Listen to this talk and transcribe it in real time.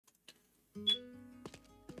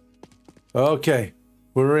Okay,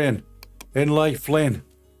 we're in like Flynn.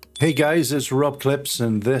 Hey guys, it's Rob Clips,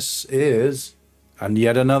 and this is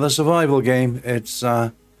yet another survival game. It's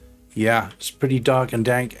yeah, it's pretty dark and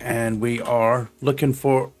dank, and we are looking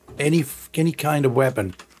for any kind of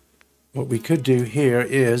weapon. What we could do here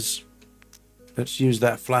is let's use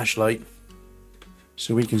that flashlight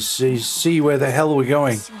so we can see where the hell we're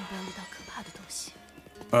going.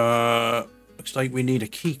 Looks like we need a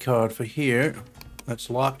key card for here. That's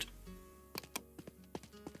locked.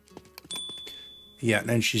 Yeah,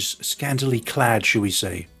 and she's scantily clad, shall we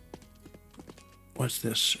say. What's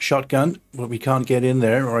this? Shotgun. Well, we can't get in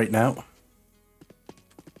there right now.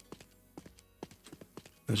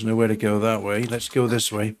 There's nowhere to go that way. Let's go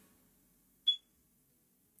this way.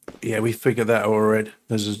 Yeah, we figured that out already.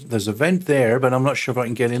 There's a vent there, but I'm not sure if I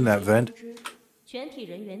can get in that vent.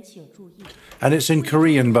 And it's in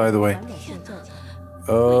Korean, by the way.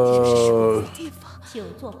 Oh,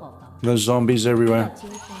 there's zombies everywhere.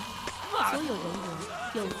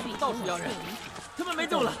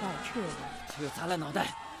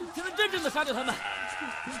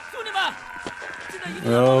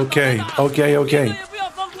 Okay.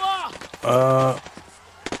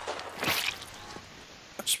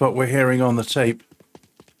 That's what we're hearing on the tape.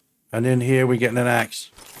 And in here we're getting an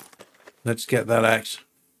axe. Let's get that axe.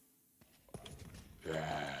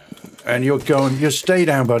 And you stay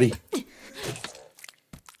down, buddy.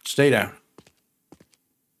 Stay down.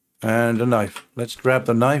 And a knife. Let's grab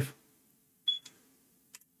the knife.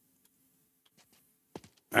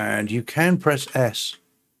 And you can press S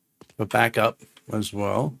for backup as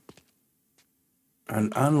well.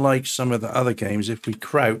 And unlike some of the other games, if we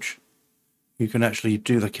crouch, you can actually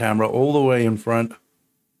do the camera all the way in front.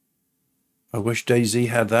 I wish DayZ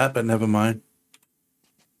had that, but never mind.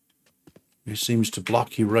 It seems to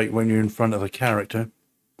block you right when you're in front of the character.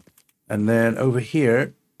 And then over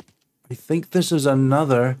here, I think this is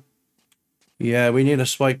another... Yeah, we need a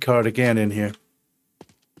swipe card again in here.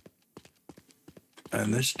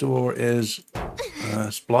 And this door is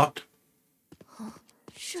it's blocked.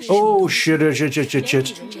 Oh, shit.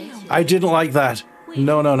 I didn't like that.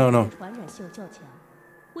 No.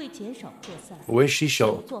 Where's she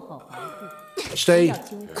shot? Stay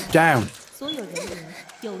down.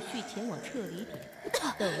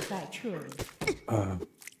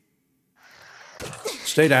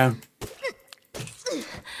 Stay down.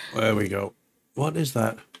 There we go. What is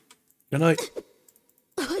that? Good night.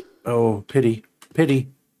 Oh, pity.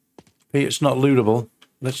 It's not lootable.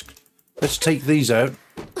 Let's take these out.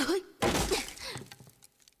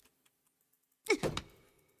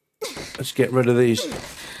 Let's get rid of these.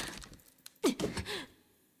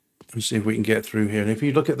 Let's see if we can get through here. And if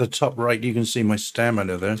you look at the top right, you can see my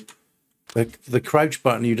stamina there. The crouch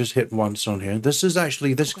button you just hit once on here.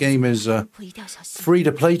 This game is free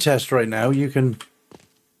to play test right now. You can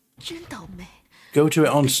go to it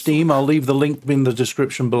on Steam. I'll leave the link in the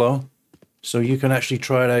description below, so you can actually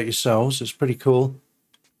try it out yourselves. It's pretty cool.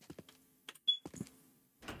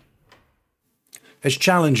 It's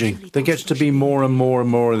challenging. There gets to be more and more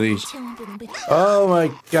of these. Oh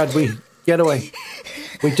my god, get away.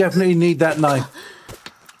 We definitely need that knife.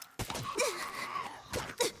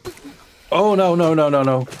 Oh no.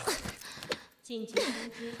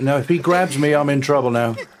 Now if he grabs me, I'm in trouble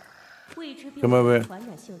now. Come over here.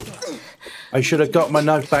 I should have got my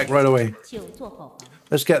knife back right away.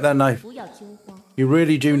 Let's get that knife. You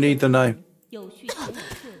really do need the knife.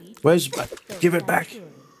 Give it back.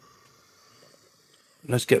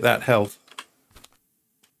 Let's get that health.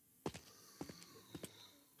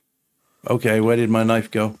 Okay, where did my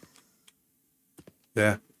knife go?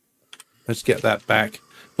 There. Let's get that back.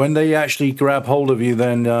 When they actually grab hold of you,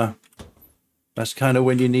 then that's kind of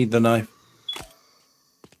when you need the knife.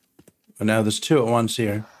 And now there's two at once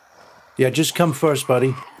here. Yeah, just come first,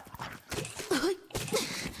 buddy.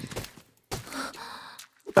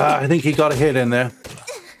 I think he got a hit in there.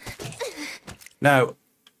 Now,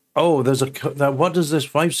 oh, there's now what does this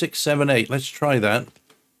 5, 6, 7, 8? Let's try that.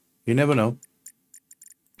 You never know.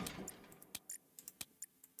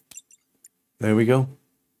 There we go.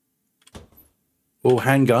 Oh,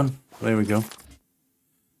 handgun. There we go.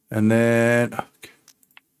 And then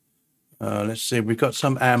let's see. We've got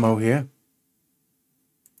some ammo here.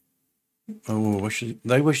 Oh,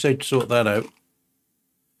 they wish they'd sort that out.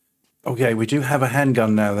 Okay, we do have a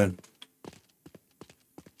handgun now then.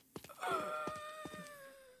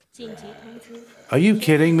 Are you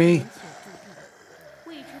kidding me?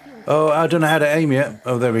 Oh, I don't know how to aim yet.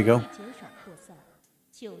 Oh, there we go.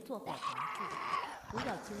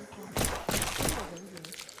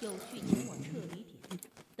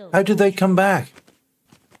 How did they come back?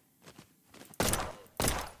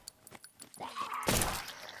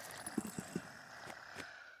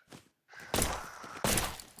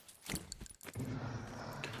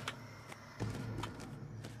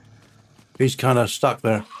 He's kind of stuck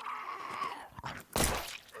there.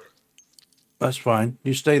 That's fine.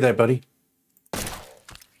 You stay there, buddy.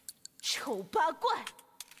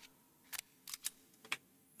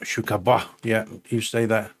 Shukaba. Yeah, you stay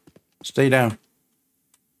there. Stay down.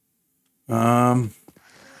 Oh,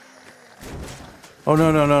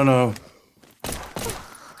 no, no, no, no.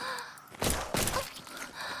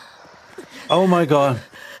 Oh, my God.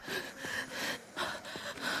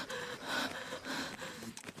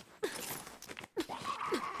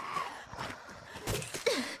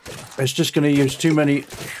 It's just going to use too many,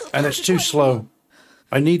 and it's too slow.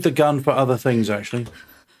 I need the gun for other things, actually.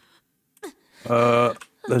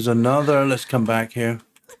 There's another, let's come back here.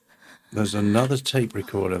 There's another tape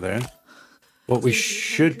recorder there. What we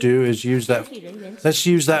should do is use that. Let's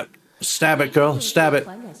use that. Stab it, girl. Stab it.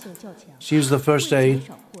 Let's use the first aid.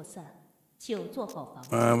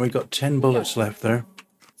 We've got 10 bullets left there.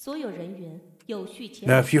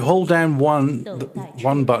 Now, if you hold down one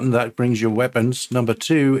button, that brings your weapons. Number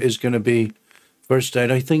 2 is going to be first aid.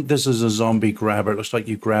 I think this is a zombie grabber. It looks like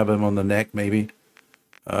you grab him on the neck, maybe.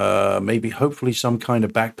 Maybe, hopefully, some kind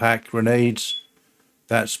of backpack, grenades.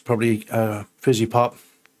 That's probably fizzy pop.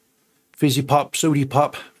 Fizzy pop, sody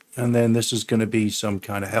pop. And then this is going to be some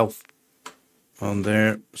kind of health on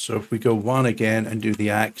there. So if we go 1 again and do the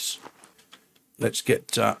axe. Let's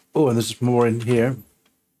get... oh, and there's more in here.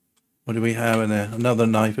 What do we have in there? Another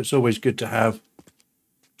knife. It's always good to have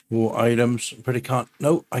more items. But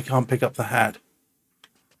no, I can't pick up the hat.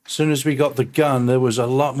 As soon as we got the gun, there was a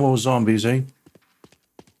lot more zombies, eh?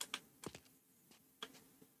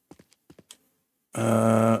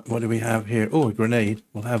 What do we have here? Oh, a grenade.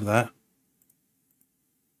 We'll have that.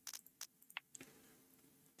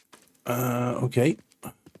 Okay.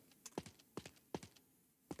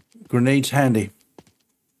 Grenade's handy.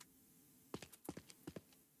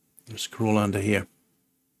 Let's crawl under here.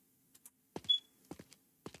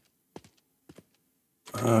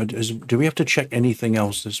 Do we have to check anything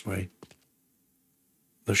else this way?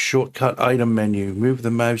 The shortcut item menu. Move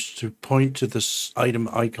the mouse to point to this item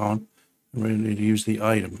icon. And we need to use the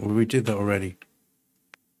item. Well, we did that already.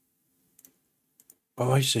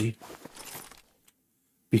 Oh, I see.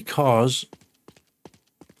 Because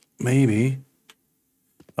maybe...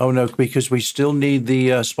 Oh, no, because we still need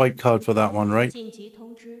the swipe card for that one, right?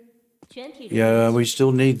 Yeah, we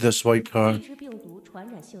still need the swipe card.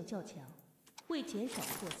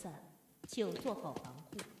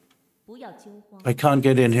 I can't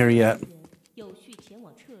get in here yet.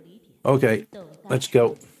 Okay, let's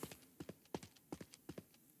go.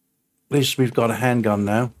 At least we've got a handgun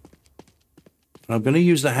now. I'm going to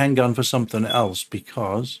use the handgun for something else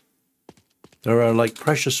because there are like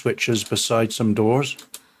pressure switches beside some doors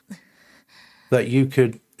that you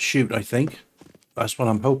could shoot, I think. That's what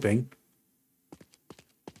I'm hoping.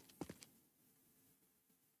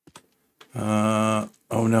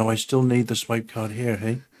 Oh no, I still need the swipe card here,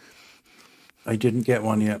 hey? I didn't get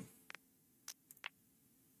one yet.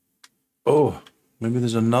 Oh, maybe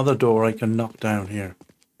there's another door I can knock down here.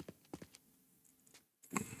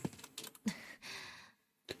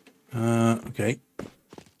 Okay.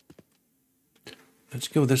 Let's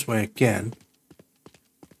go this way again.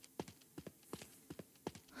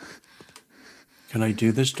 Can I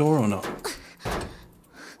do this door or not?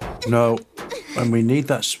 No. And we need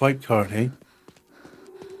that swipe card, hey?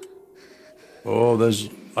 Oh,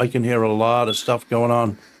 I can hear a lot of stuff going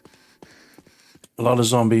on. A lot of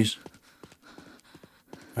zombies.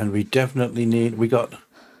 And we definitely need... We got...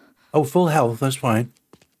 Oh, full health, that's fine.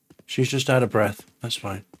 She's just out of breath. That's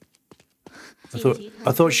fine.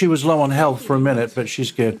 I thought she was low on health for a minute, but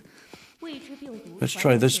she's good. Let's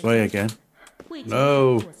try this way again.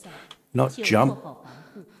 No, not jump.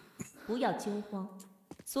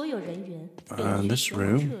 And this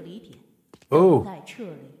room. Oh.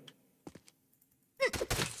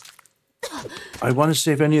 I want to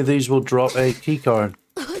see if any of these will drop a key card.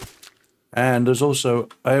 And there's also...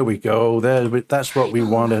 There we go. That's what we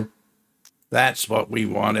wanted. That's what we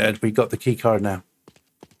wanted. We got the key card now.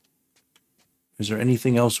 Is there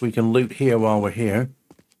anything else we can loot here while we're here?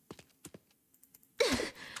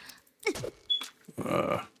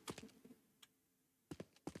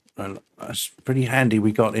 And that's pretty handy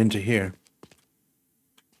we got into here.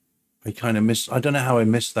 I kind of missed... I don't know how I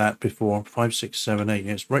missed that before. 5, 6, 7, 8.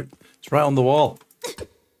 Yeah, it's right on the wall.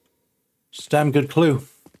 It's a damn good clue.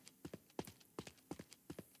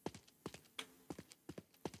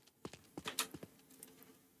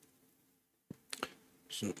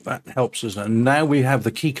 So that helps us. And now we have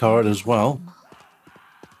the key card as well.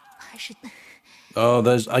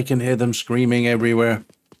 Oh, I can hear them screaming everywhere.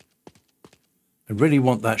 I really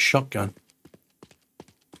want that shotgun.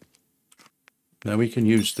 Now we can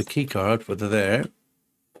use the key card for there.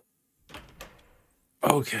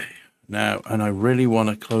 Okay. Now, and I really want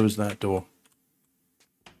to close that door.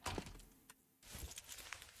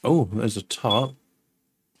 Oh, there's a top.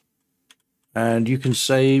 And you can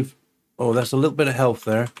save. Oh, that's a little bit of health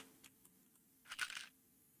there.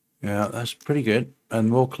 Yeah, that's pretty good. And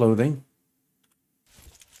more clothing.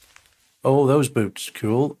 Oh, those boots.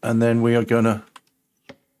 Cool. And then we are going to...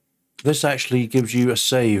 This actually gives you a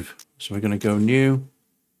save. So we're going to go new.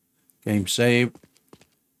 Game save.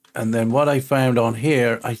 And then what I found on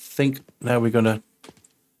here, I think now we're going to...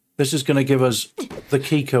 This is going to give us the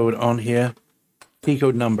key code on here. Key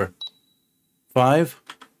code number. 5,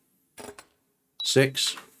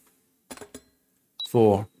 6,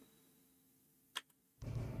 4.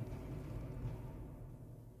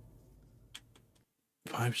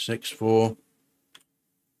 5, 6, 4,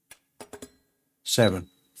 7.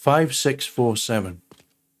 5, 6, 4, 7.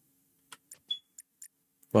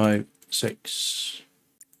 5, 6,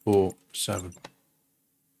 4, 7.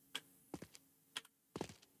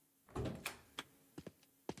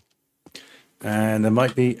 And there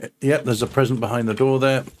might be, yep, there's a present behind the door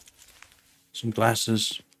there. Some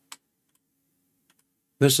glasses.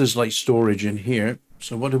 This is like storage in here.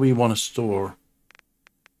 So what do we want to store?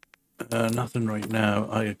 Nothing right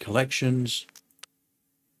now. Collections.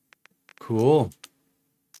 Cool.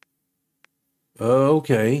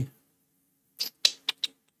 Okay.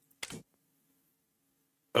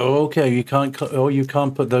 Okay, you can't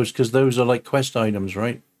put those because those are like quest items,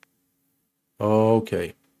 right?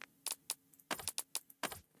 Okay.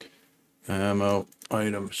 Ammo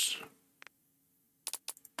items.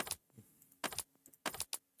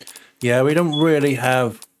 Yeah, we don't really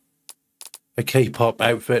have a K-pop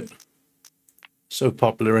outfit. So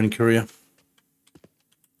popular in Korea.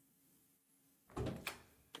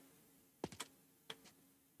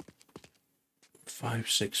 5,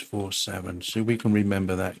 6, 4, 7. So we can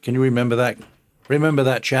remember that. Can you remember that? Remember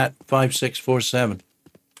that, chat? 5, 6, 4, 7.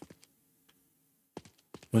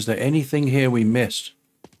 Was there anything here we missed?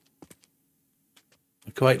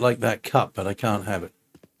 I quite like that cup, but I can't have it.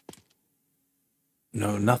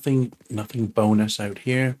 No, nothing bonus out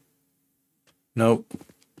here. Nope.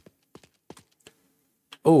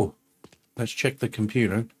 Oh, let's check the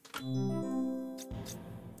computer.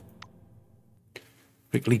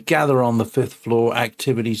 Quickly gather on the 5th floor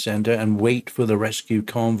activity center and wait for the rescue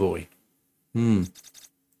convoy. Due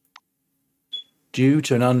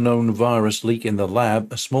to an unknown virus leak in the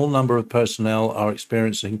lab, a small number of personnel are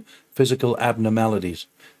experiencing physical abnormalities.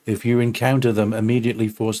 If you encounter them, immediately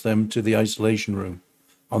force them to the isolation room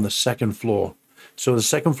on the 2nd floor. So the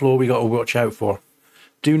 2nd floor we got to watch out for.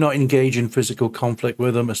 Do not engage in physical conflict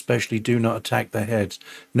with them, especially do not attack their heads.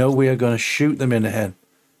 No, we are going to shoot them in the head.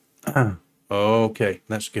 Okay,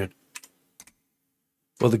 that's good.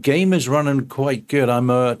 Well, the game is running quite good.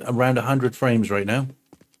 I'm around 100 frames right now.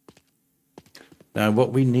 Now,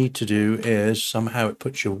 what we need to do is somehow it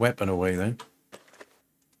puts your weapon away then.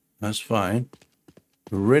 That's fine.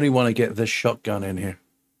 We really want to get this shotgun in here.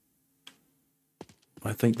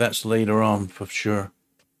 I think that's later on for sure.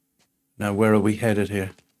 Now, where are we headed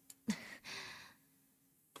here?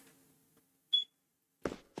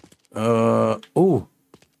 Oh,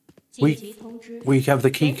 we have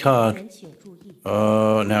the key card.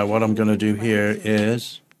 Now what I'm going to do here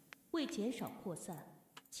is...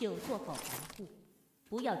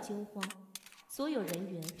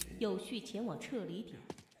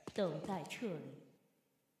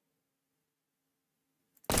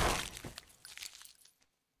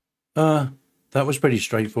 that was pretty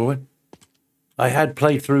straightforward. I had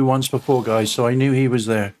played through once before, guys, so I knew he was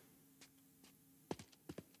there.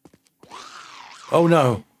 Oh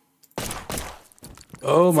no.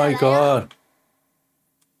 Oh my god.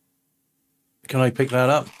 Can I pick that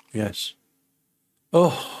up? Yes.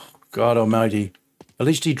 Oh, God almighty. At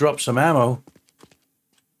least he dropped some ammo.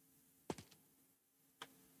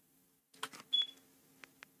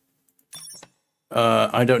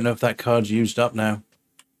 I don't know if that card's used up now.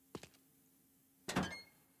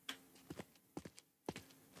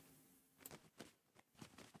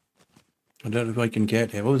 I don't know if I can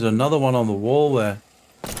get him. Oh, there's another one on the wall there.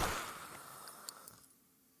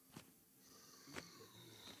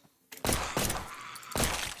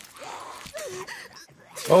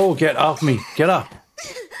 Oh, get off me. Get up.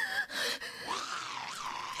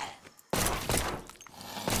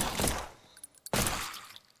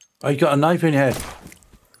 Oh, you got a knife in your head.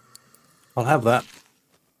 I'll have that.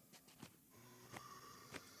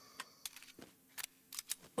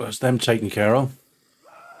 Well, that's them taken care of.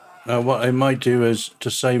 Now, what I might do is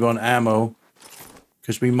to save on ammo,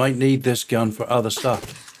 because we might need this gun for other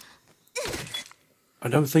stuff. I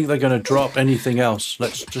don't think they're going to drop anything else.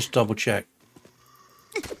 Let's just double check.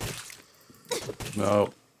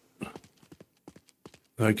 No.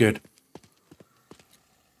 They're good.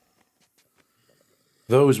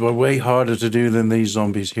 Those were way harder to do than these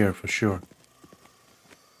zombies here, for sure.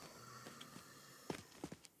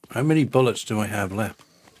 How many bullets do I have left?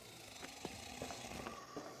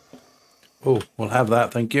 Oh, we'll have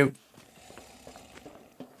that, thank you.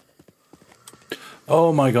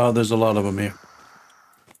 Oh my god, there's a lot of them here.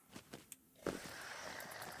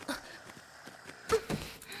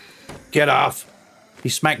 Get off! He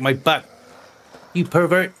smacked my butt. You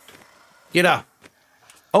pervert! Get off!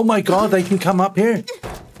 Oh my god, they can come up here!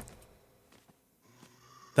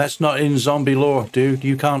 That's not in zombie lore, dude.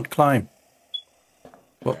 You can't climb.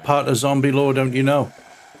 What part of zombie lore don't you know?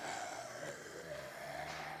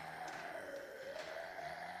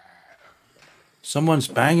 Someone's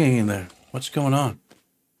banging in there. What's going on?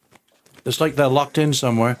 It's like they're locked in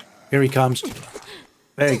somewhere. Here he comes.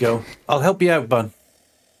 There you go. I'll help you out, bud.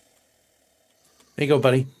 There you go,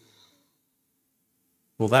 buddy.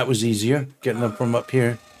 Well, that was easier, getting them from up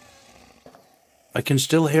here. I can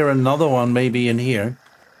still hear another one maybe in here.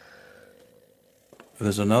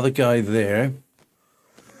 There's another guy there.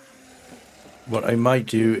 What I might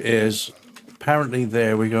do is, apparently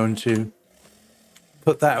there, we're going to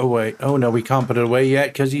put that away. Oh no, we can't put it away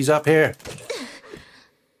yet because he's up here.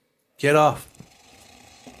 Get off.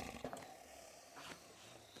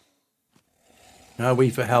 Now we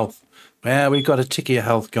for health. Well, we've got a ticky of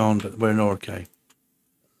health gone, but we're not okay.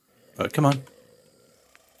 Right, come on.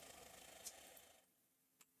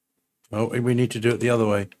 Oh, we need to do it the other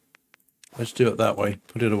way. Let's do it that way.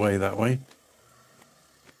 Put it away that way.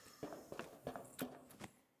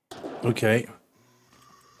 Okay.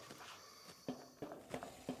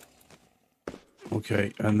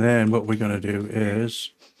 Okay, and then what we're going to do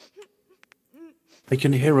is... I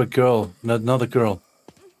can hear a girl, another girl.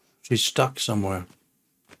 She's stuck somewhere.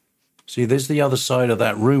 See, there's the other side of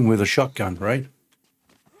that room with a shotgun, right?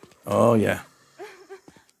 Oh, yeah.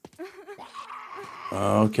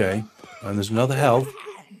 Okay. And there's another health.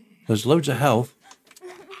 There's loads of health.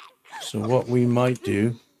 So what we might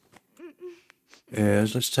do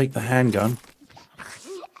is, let's take the handgun.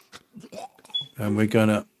 And we're going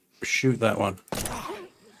to shoot that one.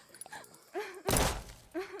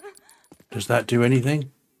 Does that do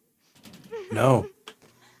anything? No.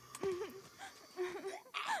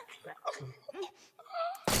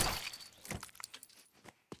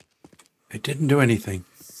 It didn't do anything.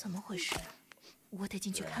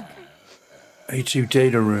 A2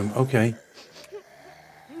 data room, okay.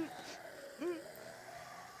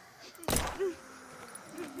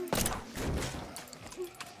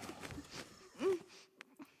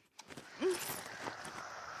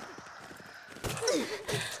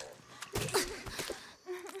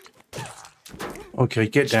 Okay,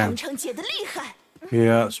 get down.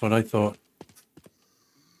 Yeah, that's what I thought.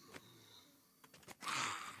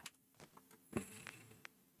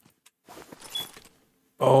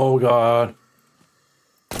 Oh, God.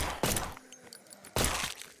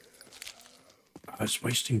 I was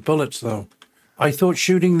wasting bullets, though. I thought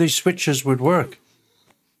shooting these switches would work.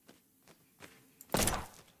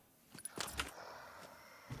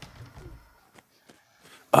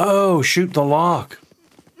 Oh, shoot the lock.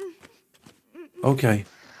 Okay.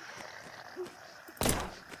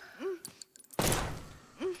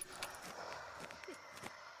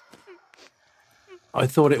 I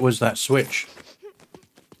thought it was that switch.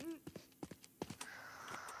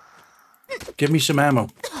 Give me some ammo.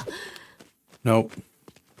 Nope.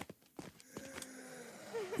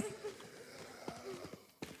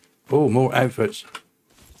 Oh, more outfits.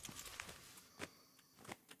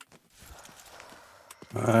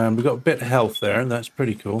 We've got a bit of health there. That's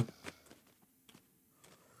pretty cool.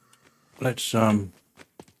 Let's, oh,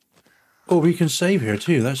 we can save here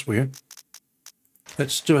too. That's weird.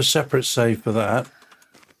 Let's do a separate save for that.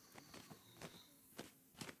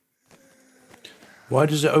 Why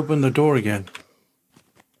does it open the door again?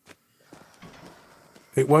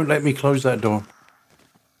 It won't let me close that door.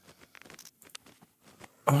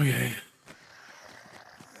 Oh, yeah.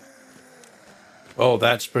 Oh,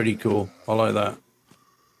 that's pretty cool. I like that.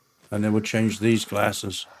 And then we'll change these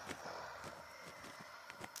glasses.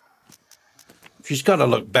 She's got to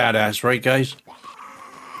look badass, right, guys?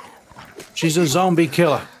 She's a zombie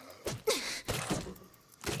killer.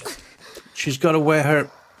 She's got to wear her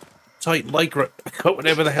tight lycra,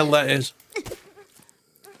 whatever the hell that is.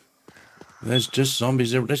 There's just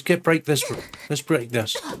zombies there. Let's break this. Let's break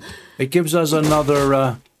this. It gives us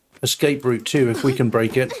another escape route too, if we can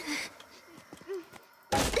break it.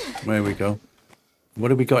 There we go. What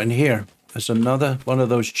have we got in here? There's another one of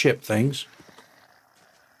those chip things.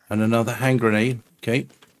 And another hand grenade. Okay.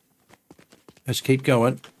 Let's keep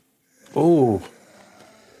going. Oh.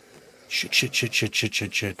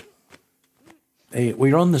 Shit. Hey,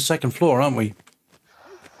 we're on the second floor, aren't we?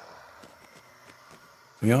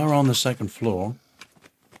 We are on the second floor.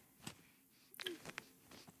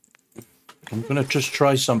 I'm going to just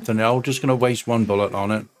try something. I'm just going to waste one bullet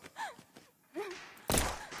on it.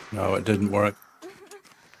 No, it didn't work.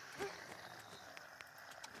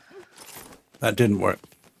 That didn't work.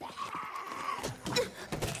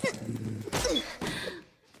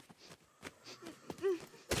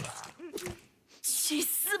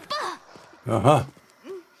 Uh-huh.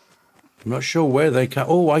 I'm not sure where they can...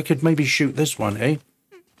 Oh, I could maybe shoot this one, eh?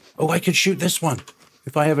 Oh, I could shoot this one.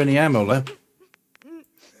 If I have any ammo left.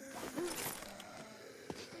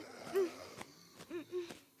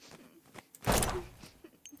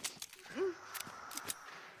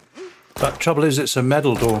 But trouble is, it's a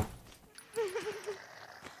metal door.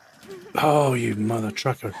 Oh, you mother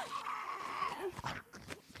trucker.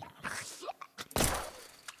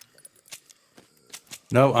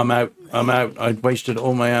 No, I'm out. I'm out. I'd wasted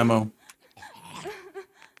all my ammo.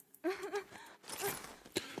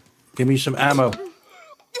 Give me some ammo.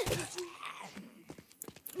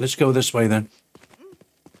 Let's go this way then.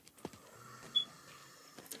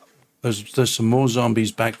 There's some more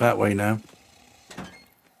zombies back that way now.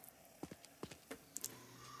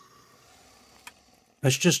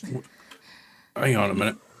 Let's just... Hang on a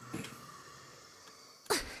minute.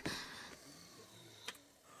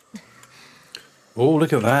 Oh,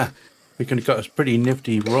 look at that. We can got a pretty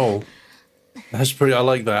nifty roll. That's pretty... I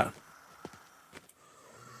like that. I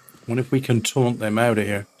wonder if we can taunt them out of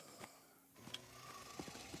here.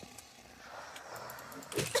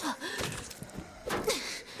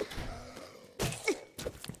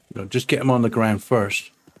 No, just get them on the ground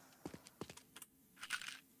first.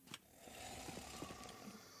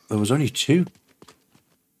 There was only two.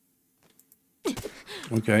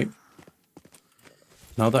 Okay.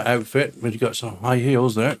 Another outfit. We've got some high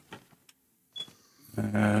heels there.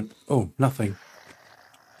 And oh, nothing.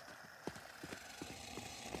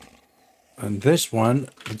 And this one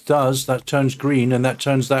does, that turns green, and that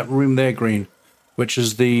turns that room there green, which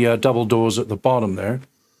is the double doors at the bottom there.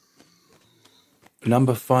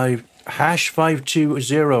 Number 5,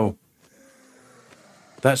 #520.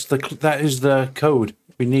 That is the code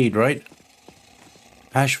we need, right?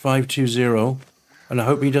 #520. And I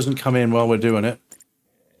hope he doesn't come in while we're doing it.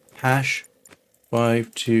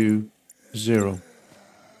 #520.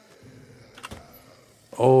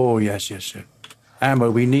 Oh, yes.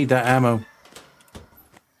 Ammo, we need that ammo.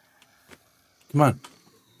 Come on.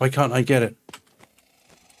 Why can't I get it?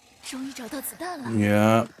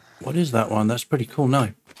 Yeah. What is that one? That's pretty cool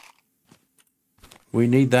now. We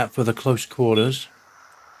need that for the close quarters.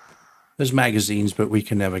 There's magazines, but we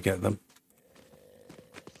can never get them.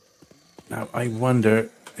 Now, I wonder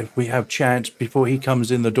if we have chance before he comes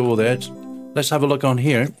in the door there. Let's have a look on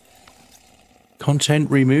here. Content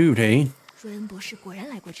removed, eh?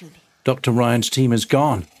 Dr. Ryan's team is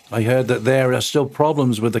gone. I heard that there are still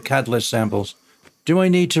problems with the catalyst samples. Do I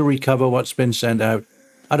need to recover what's been sent out?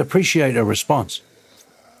 I'd appreciate a response.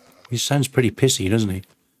 He sounds pretty pissy, doesn't he?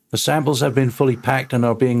 The samples have been fully packed and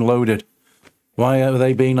are being loaded. Why are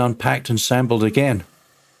they being unpacked and sampled again?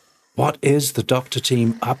 What is the doctor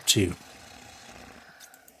team up to?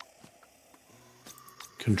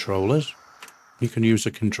 Controllers? You can use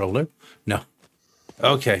a controller? No.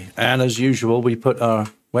 Okay, and as usual, we put our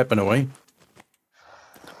weapon away.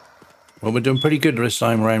 Well, we're doing pretty good this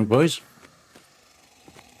time around, boys.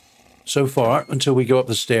 So far, until we go up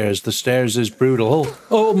the stairs. The stairs is brutal.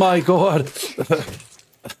 Oh my god!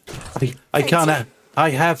 I can't... I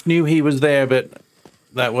half knew he was there, but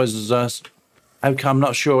that was us. How come?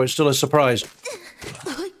 Not sure. It's still a surprise.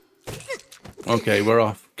 Okay, we're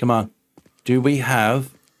off. Come on. Do we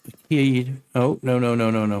have a key? Oh, no. I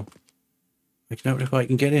don't know if I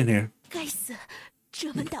can get in here.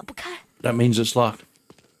 That means it's locked.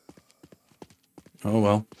 Oh,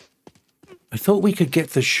 well. I thought we could get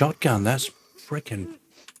the shotgun. That's frickin'...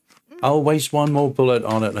 I'll waste one more bullet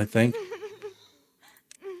on it, I think.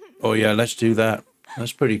 Oh, yeah, let's do that.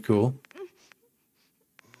 That's pretty cool.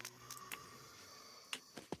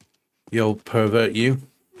 You old pervert, you.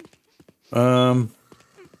 And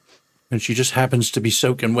she just happens to be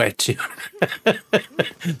soaking wet, too.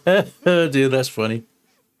 Oh, dear, that's funny.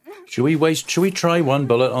 Should we try one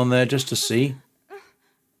bullet on there just to see?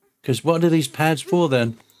 Because what are these pads for,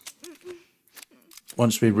 then?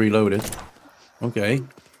 Once we've reloaded. Okay.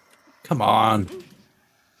 Come on.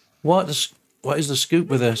 What is the scoop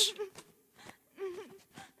with this?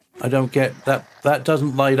 I don't get that. That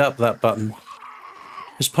doesn't light up, that button.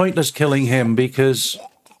 It's pointless killing him because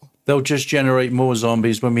they'll just generate more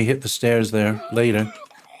zombies when we hit the stairs there later.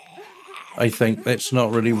 I think it's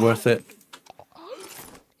not really worth it.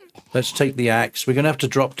 Let's take the axe. We're going to have to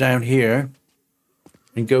drop down here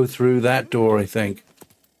and go through that door, I think.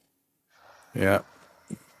 Yeah.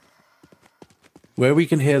 Where we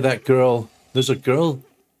can hear that girl. There's a girl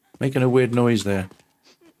making a weird noise there.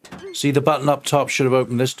 See, the button up top should have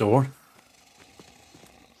opened this door.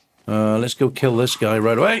 Let's go kill this guy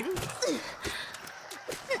right away.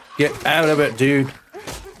 Get out of it, dude.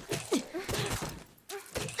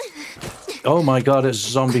 Oh my god, it's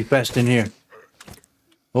a zombie fest in here.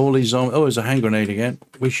 Holy zombie. Oh, there's a hand grenade again.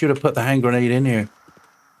 We should have put the hand grenade in here.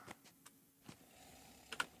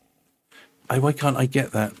 Why can't I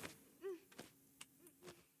get that?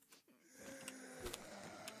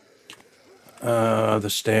 The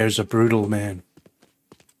stairs are brutal, man.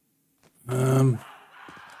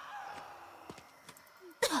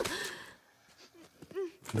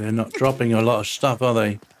 They're not dropping a lot of stuff, are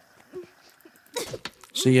they?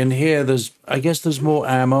 See, in here, I guess there's more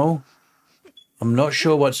ammo. I'm not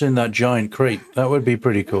sure what's in that giant crate. That would be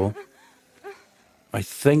pretty cool. I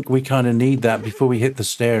think we kind of need that before we hit the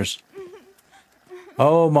stairs.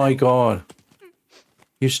 Oh my god.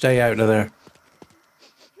 You stay out of there.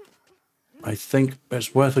 I think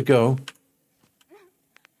it's worth a go.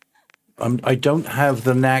 I don't have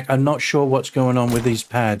the knack. I'm not sure what's going on with these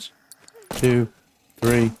pads. 2,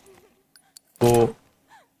 3, 4,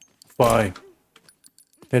 5.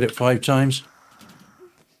 Hit it 5 times.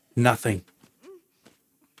 Nothing.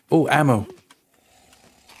 Oh, ammo.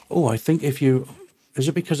 Oh, I think if you... Is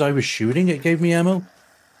it because I was shooting it gave me ammo?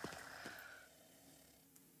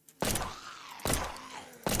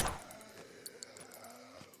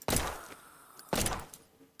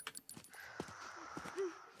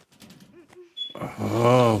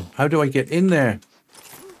 Oh, how do I get in there?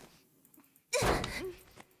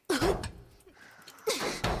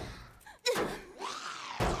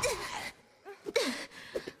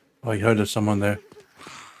 Oh, I heard of someone there.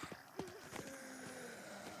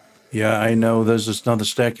 Yeah, I know there's another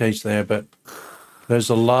staircase there, but there's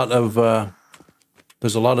a lot of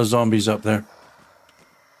zombies up there.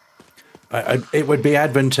 It would be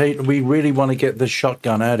advantageous. We really want to get this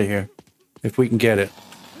shotgun out of here, if we can get it.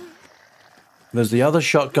 There's the other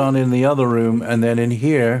shotgun in the other room, and then in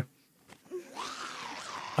here,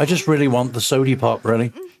 I just really want the sody pop,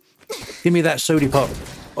 really. Give me that sody pop.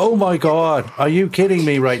 Oh my god, are you kidding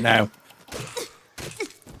me right now?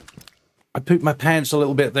 I pooped my pants a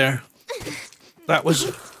little bit there. That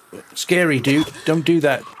was scary, dude. Don't do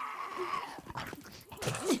that.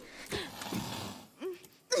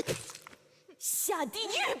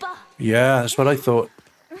 Yeah, that's what I thought.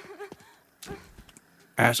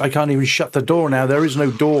 I can't even shut the door now. There is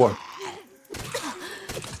no door.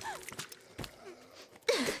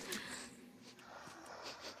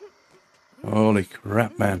 Holy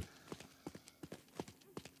crap, man.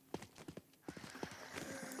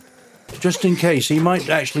 Just in case, he might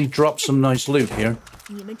actually drop some nice loot here.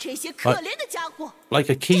 Like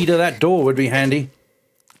a key to that door would be handy.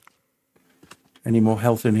 Any more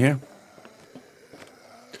health in here?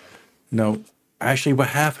 No. Actually, we're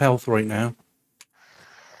half health right now.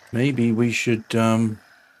 Maybe we should let's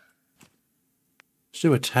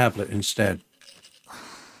do a tablet instead.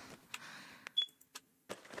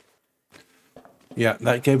 Yeah,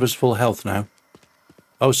 that gave us full health now.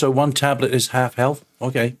 Oh, so one tablet is half health?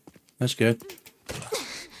 Okay, that's good.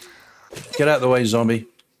 Get out of the way, zombie.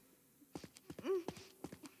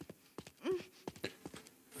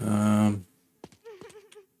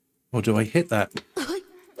 Or do I hit that?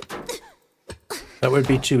 That would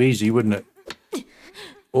be too easy, wouldn't it?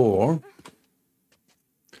 Or,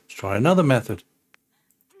 let's try another method.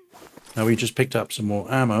 Now we just picked up some more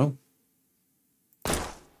ammo.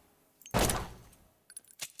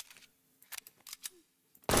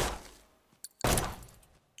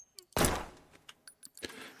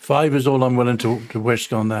 Five is all I'm willing to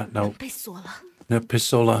risk on that. No. No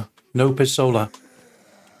pistola. No pistola.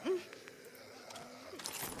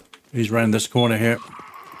 He's round this corner here.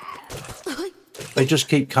 They just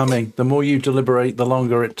keep coming. The more you deliberate, the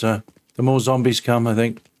longer it, the more zombies come, I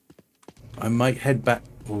think. I might head back.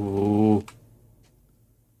 Oh.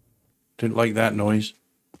 Didn't like that noise.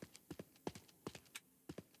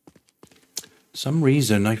 Some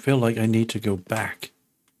reason I feel like I need to go back.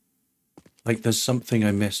 Like there's something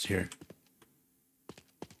I missed here.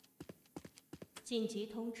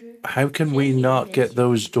 How can we not get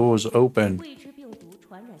those doors open?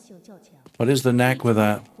 What is the knack with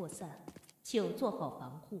that?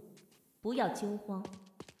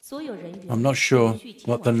 I'm not sure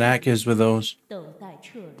what the knack is with those.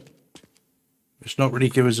 It's not really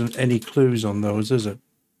giving us any clues on those, is it?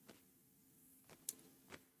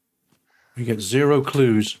 We get 0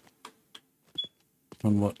 clues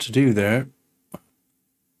on what to do there.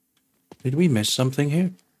 Did we miss something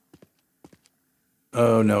here?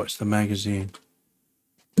 Oh no, it's the magazine.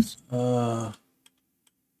 Can't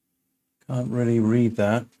really read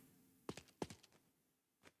that.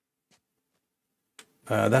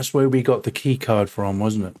 That's where we got the key card from,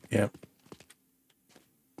 wasn't it? Yep.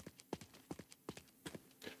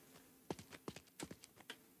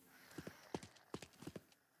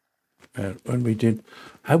 When we did...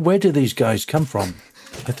 where did these guys come from?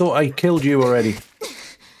 I thought I killed you already.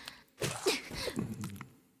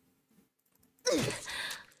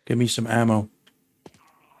 Give me some ammo.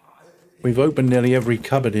 We've opened nearly every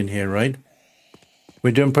cupboard in here, right?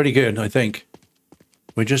 We're doing pretty good, I think.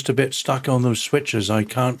 We're just a bit stuck on those switches. I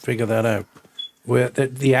can't figure that out.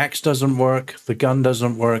 The axe doesn't work. The gun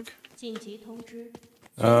doesn't work.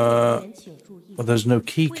 Well, there's no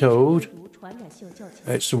key code.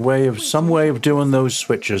 It's some way of doing those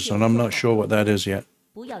switches, and I'm not sure what that is yet.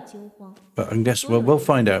 But I guess we'll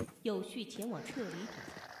find out.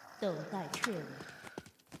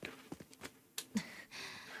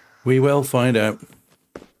 We will find out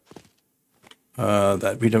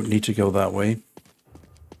that we don't need to go that way.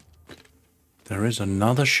 There is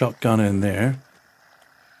another shotgun in there.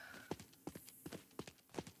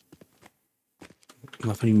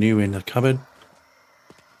 Nothing new in the cupboard.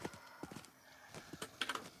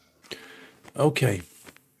 Okay.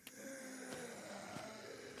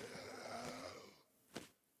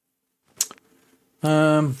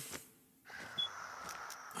 I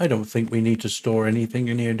don't think we need to store anything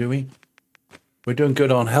in here, do we? We're doing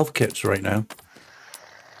good on health kits right now.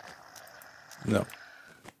 No.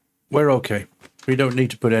 We're okay. We don't need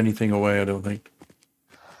to put anything away, I don't think.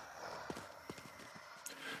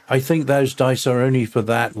 I think those dice are only for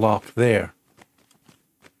that lock there.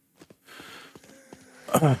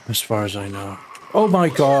 As far as I know. Oh my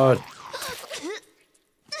god!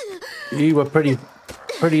 You were pretty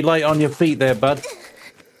light on your feet there, bud.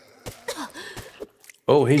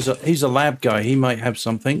 Oh, he's a lab guy. He might have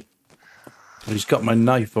something. He's got my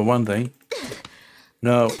knife for one thing.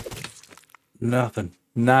 No. Nothing.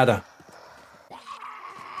 Nada.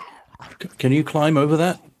 Can you climb over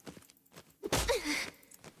that?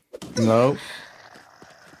 No.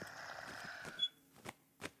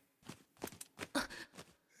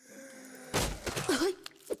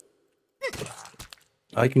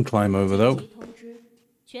 I can climb over though.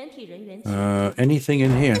 Anything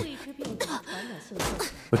in here?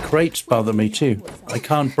 The crates bother me too. I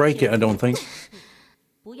can't break it, I don't think.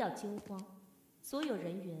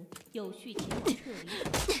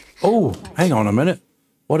 Oh, hang on a minute.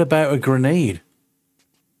 What about a grenade?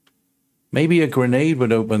 Maybe a grenade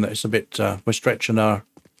would open that. It's a bit, we're stretching our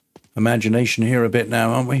imagination here a bit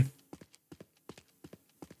now, aren't we?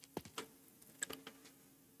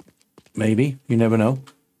 Maybe, you never know.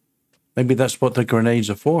 Maybe that's what the grenades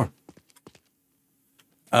are for.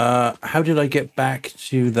 How did I get back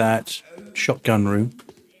to that shotgun room?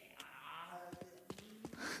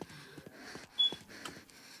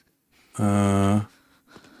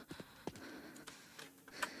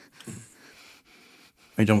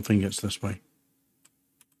 I don't think it's this way.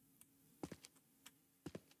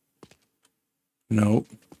 No.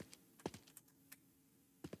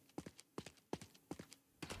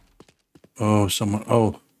 Oh, someone.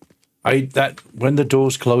 Oh, when the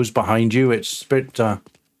doors close behind you, it's a bit.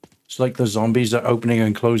 It's like the zombies are opening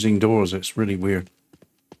and closing doors. It's really weird.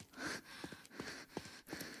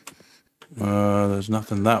 There's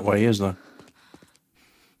nothing that way, is there?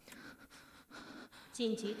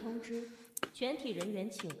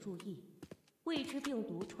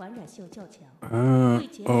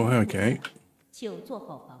 Oh, okay.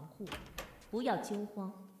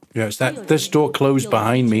 Yes, this door closed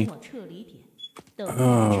behind me.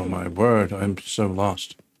 Oh my word, I'm so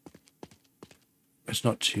lost. It's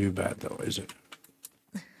not too bad though, is it?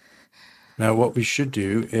 Now what we should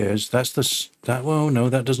do is, well, no,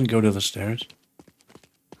 that doesn't go to the stairs.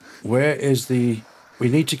 Where is the... We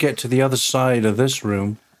need to get to the other side of this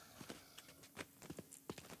room.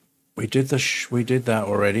 We did that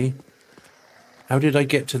already. How did I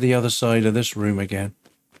get to the other side of this room again?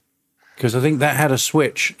 Because I think that had a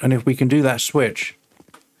switch, and if we can do that switch,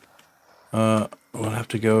 we'll have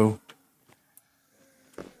to go...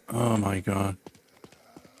 Oh my god.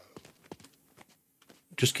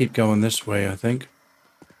 Just keep going this way, I think.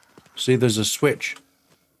 See, there's a switch.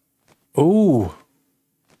 Oh!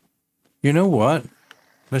 You know what?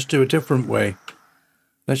 Let's do a different way.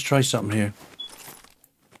 Let's try something here.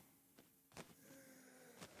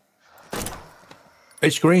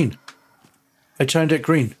 It's green. I turned it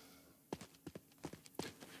green.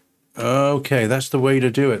 Okay, that's the way to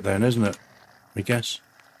do it then, isn't it? I guess.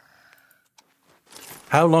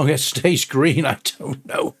 How long it stays green, I don't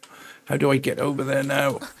know. How do I get over there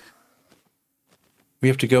now? We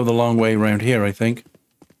have to go the long way around here, I think.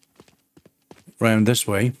 Round this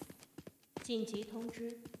way.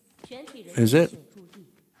 Is it?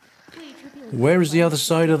 Where is the other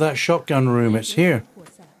side of that shotgun room? It's here.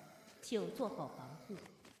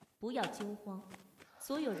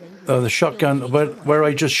 Oh, the shotgun, where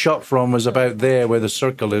I just shot from was about there, where the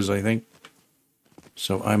circle is, I think.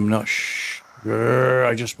 So I'm not sure.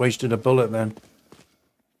 I just wasted a bullet then.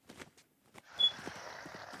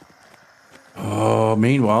 Oh,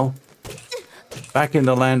 meanwhile, back in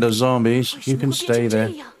the land of zombies, you can stay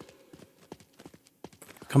there.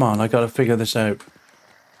 Come on, I gotta figure this out.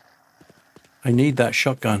 I need that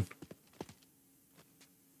shotgun.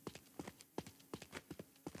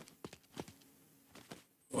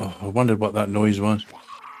 Oh, I wondered what that noise was.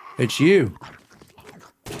 It's you.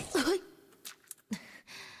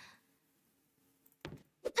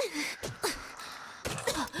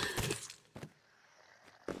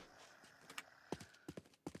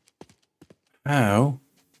 How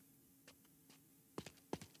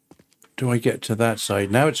do I get to that side?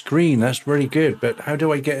 Now it's green, that's really good, but how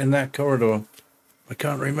do I get in that corridor? I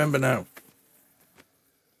can't remember now.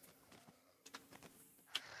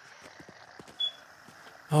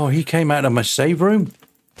 Oh, he came out of my save room?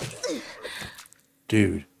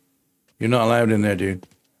 Dude, you're not allowed in there, dude.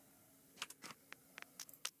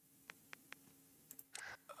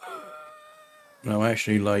 No,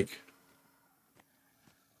 actually, like...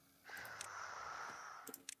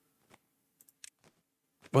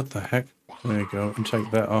 What the heck? There you go, and take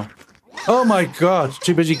that off. Oh my god,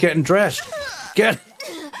 too busy getting dressed. Get...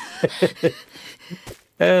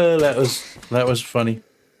 Oh, that was funny.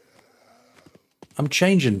 I'm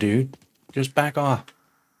changing, dude. Just back off.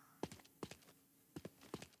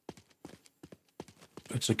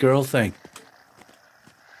 It's a girl thing.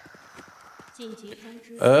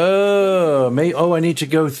 Oh, I need to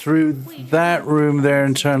go through that room there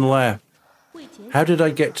and turn left. How did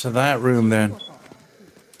I get to that room then?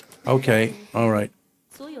 Okay, alright.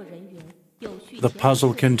 The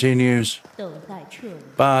puzzle continues.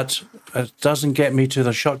 But it doesn't get me to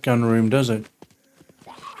the shotgun room, does it?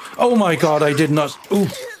 Oh my god, I did not... Ooh.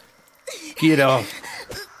 Get off.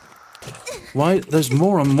 Why? There's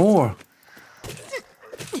more and more.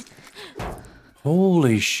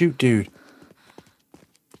 Holy shoot, dude.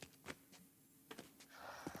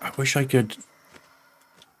 I wish I could...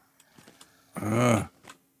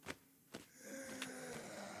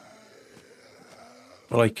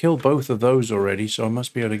 Well, I killed both of those already, so I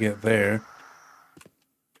must be able to get there.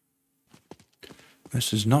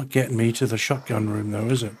 This is not getting me to the shotgun room, though,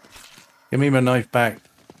 is it? Give me my knife back.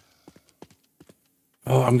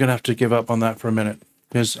 Oh, I'm going to have to give up on that for a minute.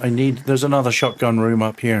 Because there's another shotgun room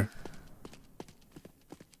up here.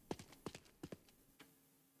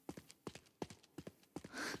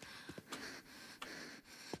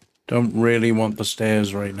 Don't really want the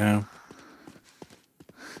stairs right now.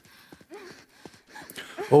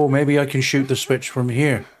 Oh, maybe I can shoot the switch from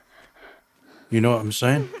here. You know what I'm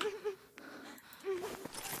saying?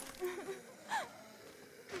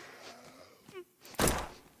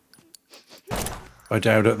 I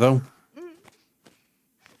doubt it, though.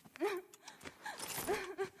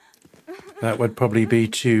 That would probably be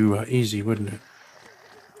too easy, wouldn't it?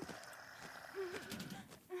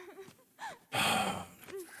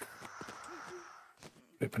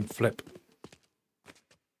 Flip and flip.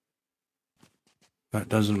 That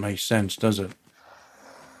doesn't make sense, does it?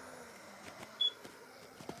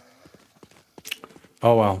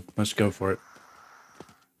 Oh well, let's go for it.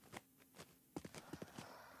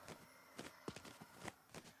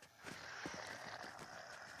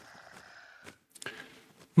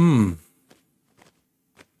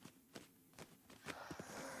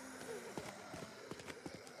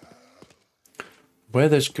 Where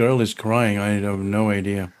this girl is crying, I have no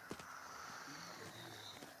idea.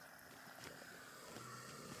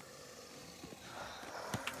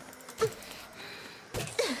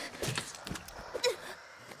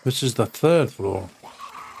 This is the 3rd floor.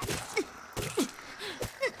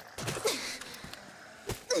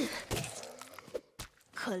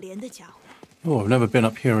 Oh, I've never been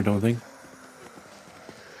up here, I don't think.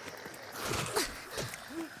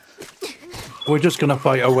 We're just gonna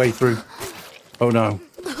fight our way through. Oh no.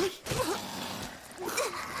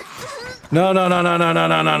 No, no, no, no, no, no,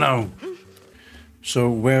 no, no, no. So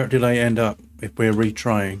where did I end up? if we're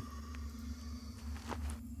retrying.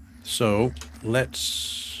 So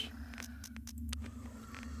let's...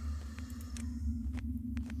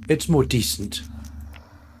 It's more decent.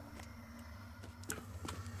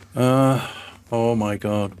 Oh my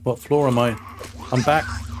god. What floor am I? I'm back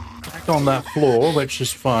on that floor, which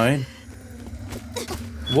is fine.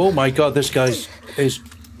 Whoa, my god, this guy's is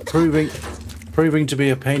proving to be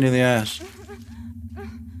a pain in the ass.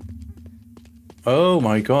 Oh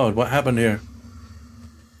my god, what happened here?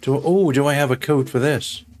 Do I have a code for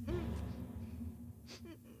this?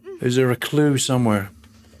 Is there a clue somewhere?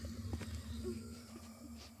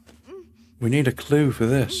 We need a clue for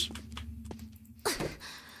this.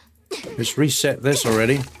 Let's reset this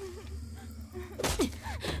already.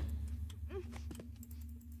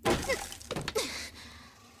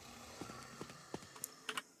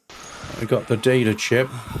 I got the data chip.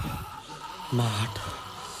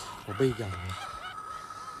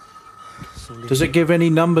 Does it give any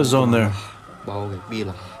numbers on there?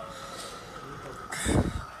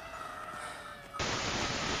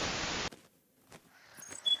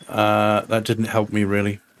 That didn't help me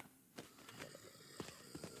really.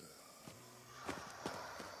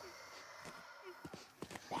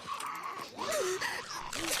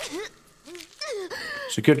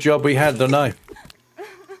 It's a good job we had the knife.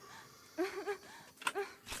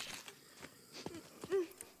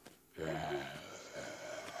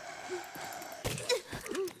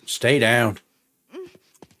 Stay down.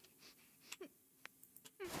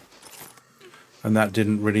 And that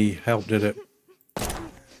didn't really help, did it?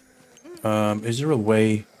 Is there a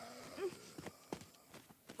way?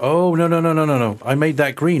 Oh, no. I made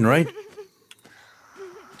that green, right?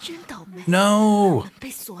 No!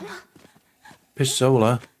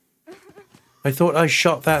 Pistola. I thought I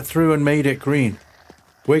shot that through and made it green.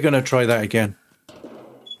 We're gonna try that again.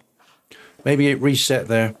 Maybe it reset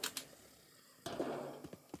there.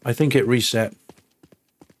 I think it reset.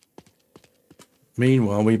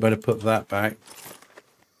 Meanwhile, we better put that back.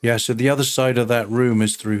 Yeah, so the other side of that room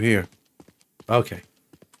is through here. Okay.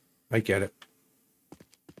 I get it.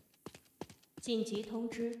 紧急通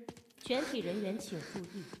知，全体人员请注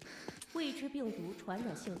意，未知病毒传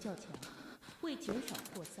染性较强，为减少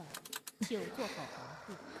扩散，请做好防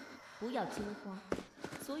护，不要惊慌。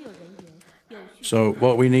所有人员有序。So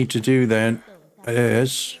what we need to do then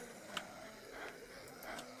is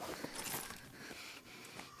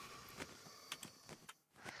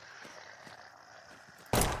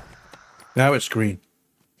now it's green,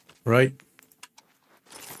 right?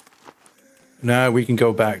 Now we can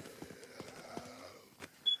go back.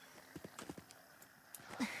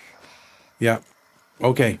 Yeah.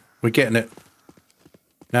 Okay, we're getting it.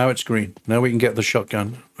 Now it's green. Now we can get the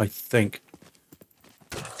shotgun, I think.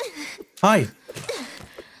 Hi.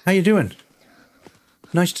 How you doing?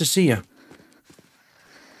 Nice to see you.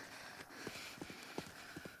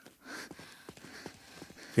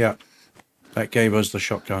 Yeah. That gave us the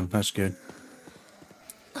shotgun. That's good.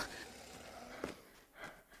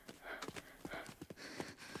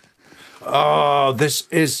 Oh, this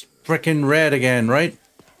is frickin' red again, right?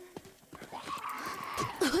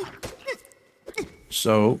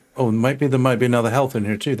 So, oh, there might be another health in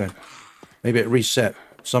here too then. Maybe it reset.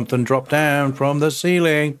 Something dropped down from the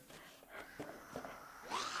ceiling.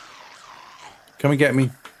 Come and get me.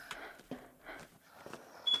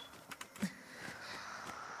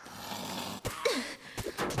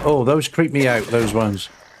 Oh, those creep me out, those ones.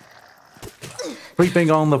 Creeping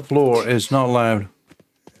on the floor is not allowed.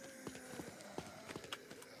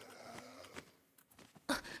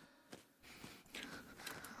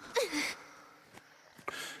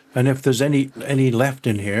 And if there's any left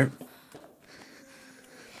in here...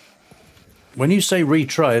 When you say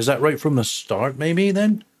retry, is that right from the start, maybe,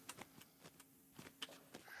 then?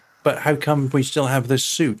 But how come we still have this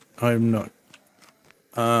suit? I'm not...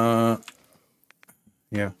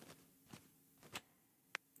 Yeah.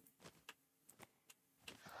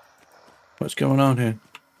 What's going on here?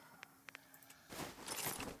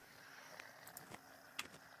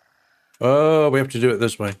 Oh, we have to do it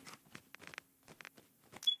this way.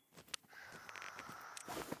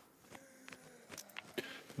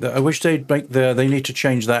 I wish they'd make they need to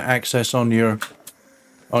change that access on your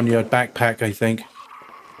backpack, I think.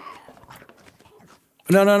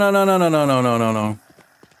 No.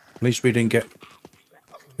 At least we didn't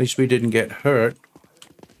get hurt.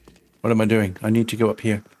 What am I doing? I need to go up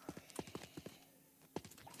here.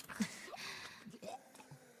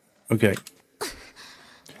 Okay.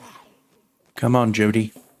 Come on,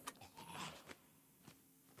 Jody.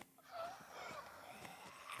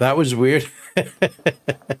 That was weird.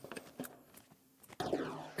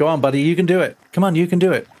 Go on, buddy. You can do it. Come on, you can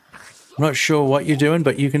do it. I'm not sure what you're doing,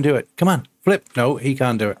 but you can do it. Come on, flip. No, he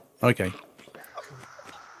can't do it. Okay.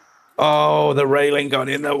 Oh, the railing got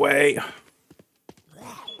in the way.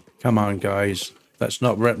 Come on, guys. That's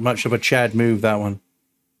not much of a Chad move, that one.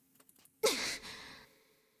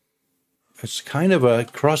 It's kind of a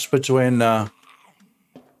cross between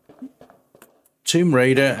Tomb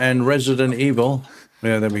Raider and Resident Evil.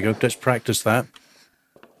 Yeah, there we go. Let's practice that.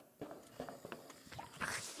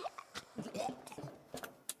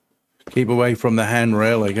 Keep away from the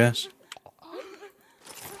handrail, I guess.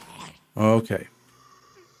 Okay.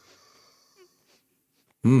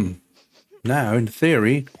 Now, in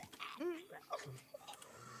theory,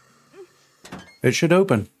 it should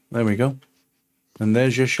open. There we go. And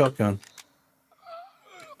there's your shotgun.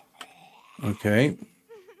 Okay.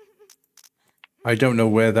 I don't know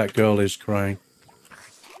where that girl is crying.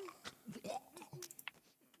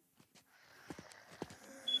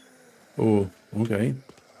 Oh, okay.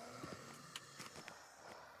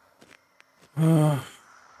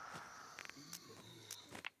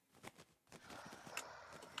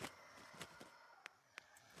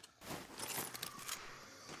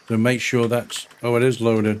 So make sure that's... Oh, it is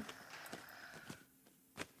loaded.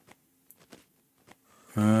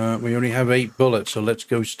 We only have 8 bullets, so let's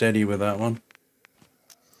go steady with that one.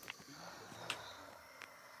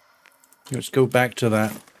 Let's go back to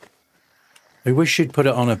that. I wish she'd put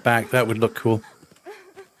it on her back. That would look cool.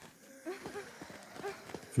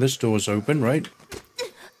 This door's open, right?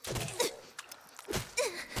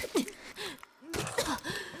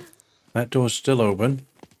 That door's still open.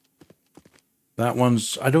 That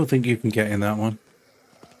one's... I don't think you can get in that one.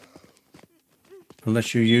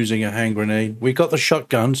 Unless you're using a hand grenade. We got the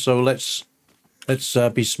shotgun, so let's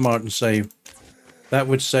be smart and save. That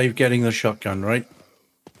would save getting the shotgun, right?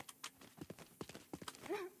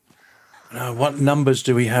 Now, what numbers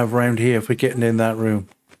do we have around here for getting in that room?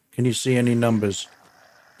 Can you see any numbers?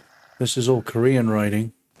 This is all Korean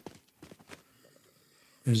writing.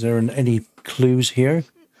 Is there any clues here?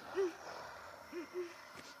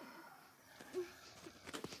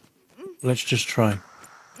 Let's just try.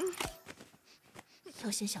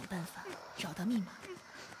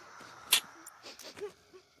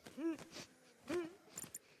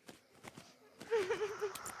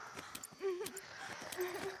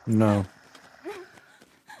 No.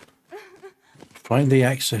 Find the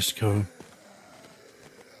access code.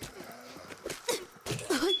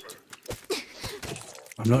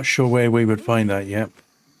 I'm not sure where we would find that yet.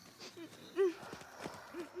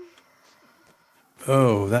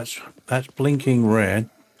 Oh, that's blinking red.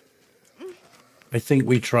 I think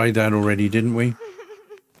we tried that already, didn't we?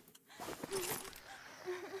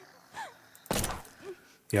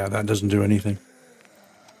 Yeah, that doesn't do anything.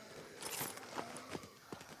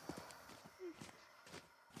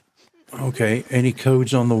 Okay, any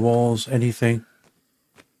codes on the walls, anything?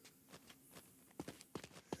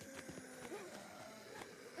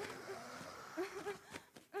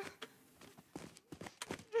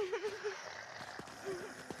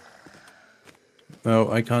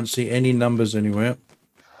 No, I can't see any numbers anywhere.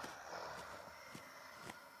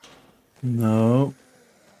 No.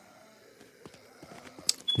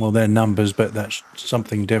 Well, they're numbers, but that's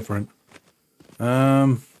something different.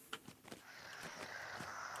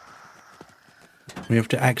 We have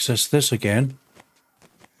to access this again.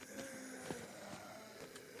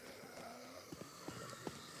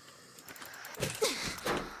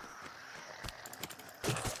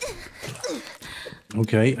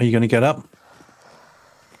 Okay, are you going to get up?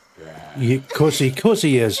 Of course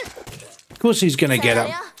he is. Of course he's going to get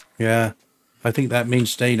up. Yeah, I think that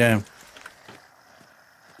means stay down.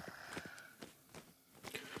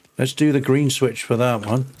 Let's do the green switch for that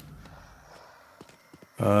one.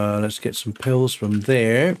 Let's get some pills from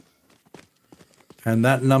there. And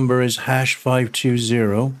that number is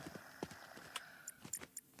 #520.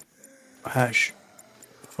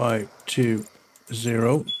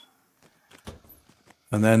 #520.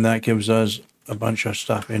 And then that gives us a bunch of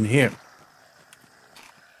stuff in here.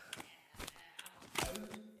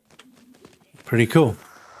 Pretty cool.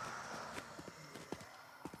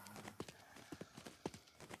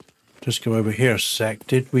 Just go over here a sec.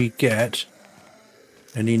 Did we get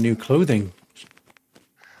any new clothing?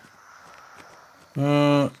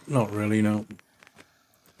 Not really, no.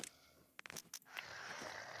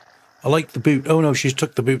 I like the boot. Oh no, she's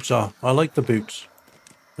took the boots off. I like the boots.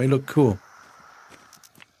 They look cool.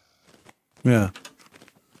 Yeah.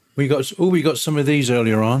 We got some of these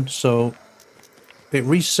earlier on, so it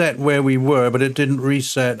reset where we were, but it didn't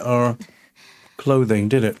reset our clothing,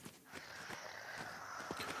 did it?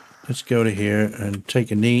 Let's go to here and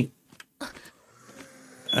take a knee.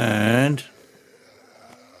 And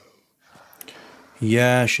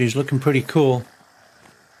Yeah, she's looking pretty cool.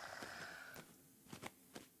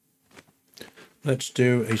 Let's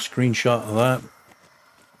do a screenshot of that.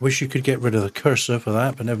 Wish you could get rid of the cursor for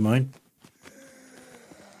that, but never mind.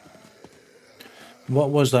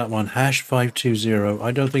 What was that one? Hash 520.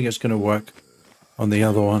 I don't think it's going to work on the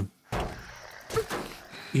other one.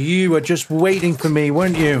 You were just waiting for me,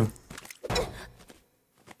 weren't you?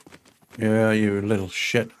 Yeah, you little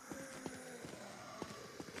shit.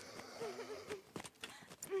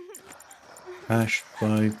 Hash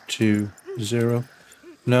 520.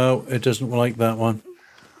 No, it doesn't like that one.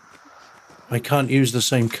 I can't use the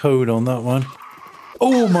same code on that one.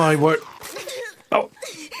 Oh my word. Oh,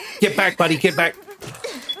 get back, buddy, get back.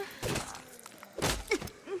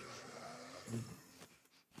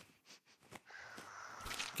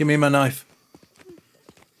 Give me my knife.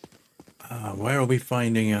 Where are we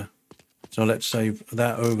finding a... So let's save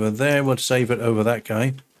that over there. We'll save it over that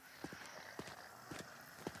guy.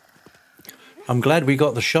 I'm glad we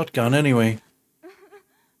got the shotgun anyway.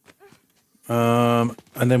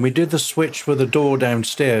 And then we did the switch for the door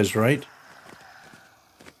downstairs, right?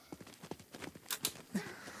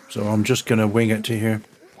 So I'm just going to wing it to here.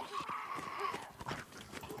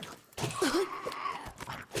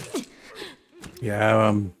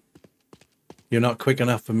 Yeah, you're not quick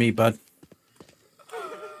enough for me, bud.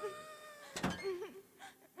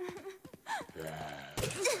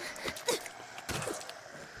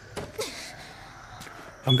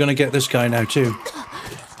 I'm going to get this guy now too.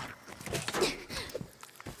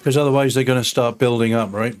 Because otherwise they're going to start building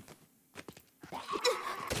up, right?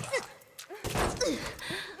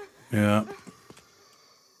 Yeah.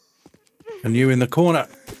 And you in the corner.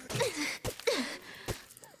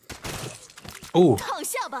 Oh.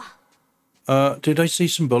 Did I see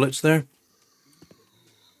some bullets there?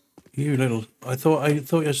 You little... I thought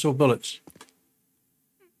I saw bullets.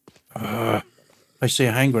 I see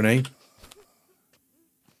a hand grenade.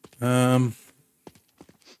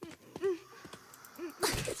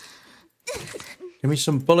 Give me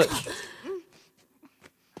some bullets.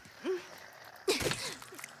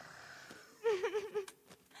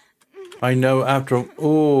 I know after...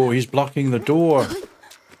 Oh, he's blocking the door.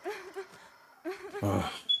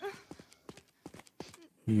 Oh.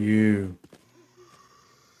 You.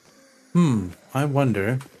 I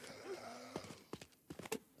wonder...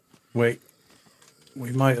 Wait.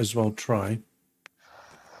 We might as well try.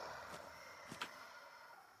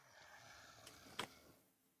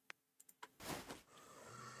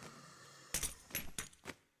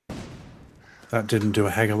 That didn't do a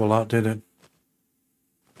heck of a lot, did it?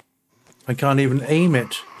 I can't even aim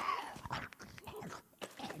it.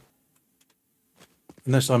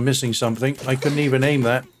 Unless I'm missing something. I couldn't even aim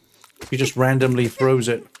that. He just randomly throws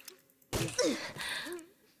it.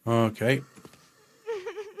 Okay.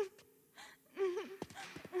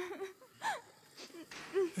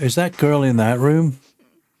 Is that girl in that room?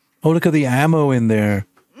 Oh, look at the ammo in there.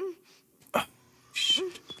 Oh,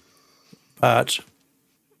 but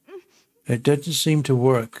it didn't seem to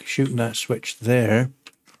work shooting that switch there.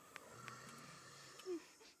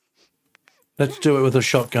 Let's do it with a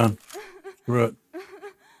shotgun. Right.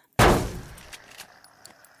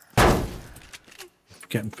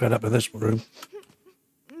 Getting fed up with this room.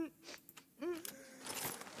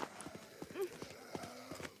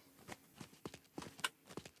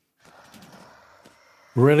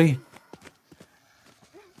 Really?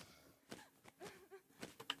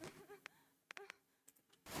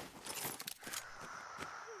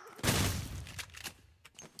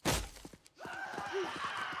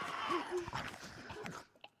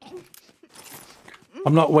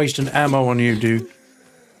 I'm not wasting ammo on you, dude.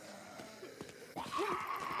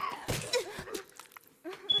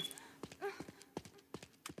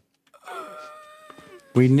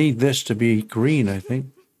 We need this to be green, I think.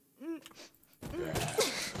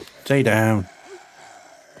 Stay down.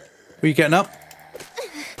 Are you getting up?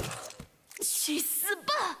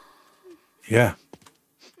 Yeah.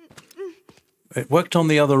 It worked on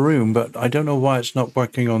the other room, but I don't know why it's not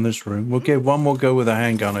working on this room. We'll give one more go with a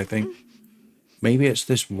handgun, I think. Maybe it's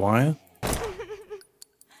this wire?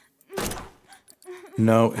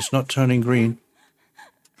 No, it's not turning green.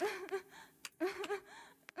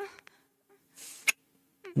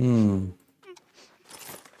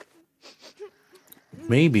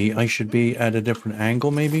 Maybe I should be at a different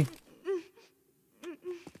angle, maybe?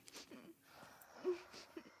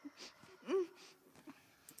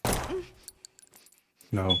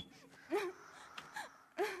 No.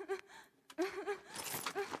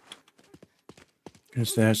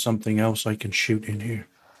 Is there something else I can shoot in here?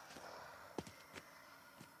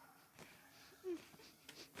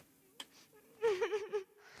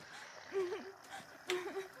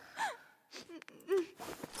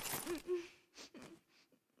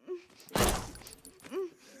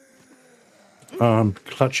 Oh, I'm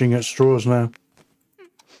clutching at straws now.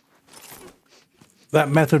 That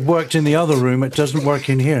method worked in the other room. It doesn't work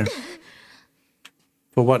in here.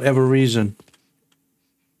 For whatever reason.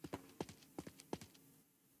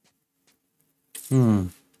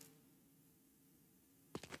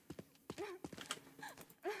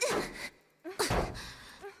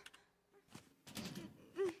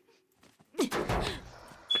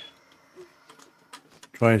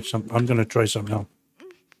 I'm going to try something else.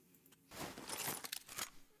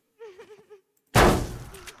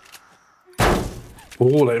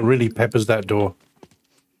 Oh, it really peppers that door.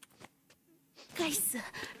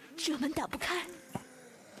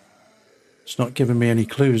 It's not giving me any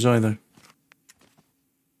clues either.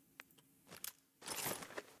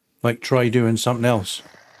 Like, try doing something else.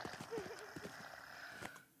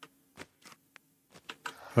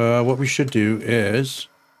 What we should do is...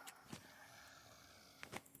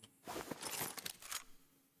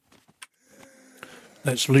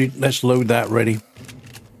 Let's load that ready.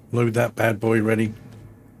 Load that bad boy ready.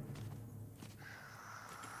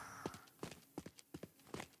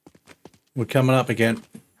 We're coming up again.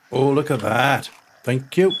 Oh, look at that.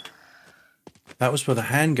 Thank you. That was for the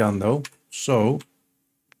handgun, though. So,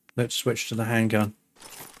 let's switch to the handgun.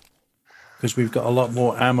 Because we've got a lot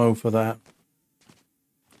more ammo for that.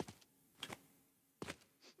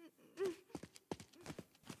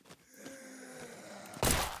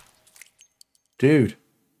 Dude.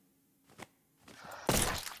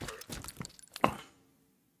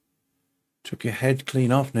 Took your head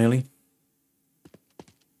clean off nearly.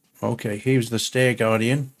 Okay, here's the stair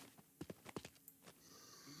guardian.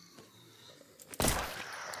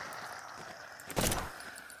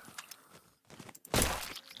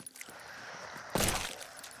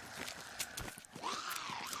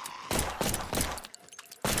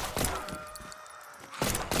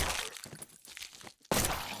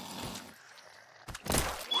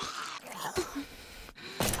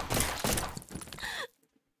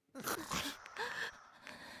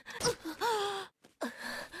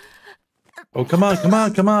 Oh, come on, come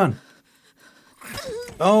on, come on.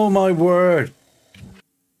 Oh, my word.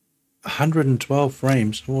 112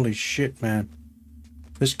 frames. Holy shit, man.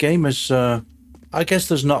 This game is, I guess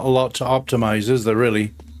there's not a lot to optimize, is there,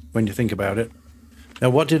 really, when you think about it?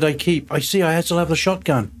 Now, what did I keep? I see I still have the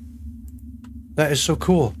shotgun. That is so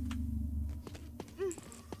cool.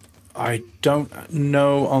 I don't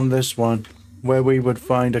know on this one where we would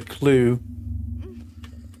find a clue.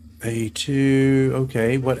 A2,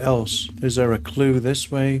 okay, what else? Is there a clue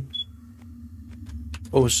this way?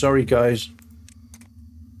 Oh, sorry guys.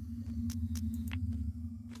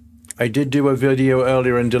 I did do a video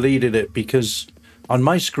earlier and deleted it because on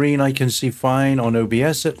my screen I can see fine, on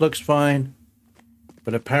OBS it looks fine,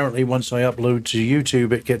 but apparently once I upload to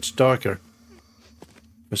YouTube it gets darker.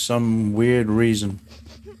 For some weird reason.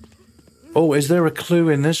 Oh, is there a clue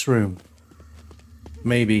in this room?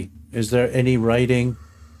 Maybe. Is there any writing?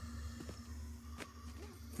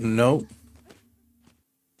 No.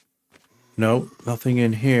 No, nothing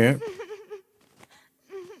in here.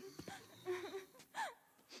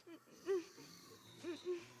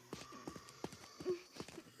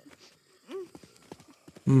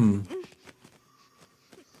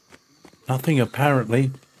 Nothing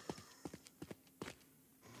apparently.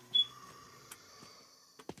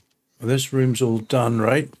 This room's all done,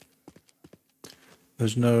 right?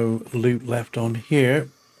 There's no loot left on here.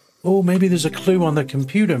 Oh, maybe there's a clue on the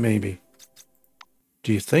computer, maybe.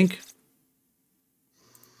 Do you think?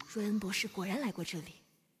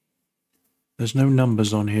 There's no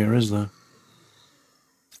numbers on here, is there?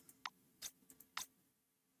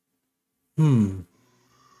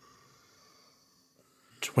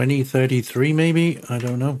 2033 maybe? I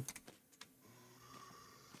don't know.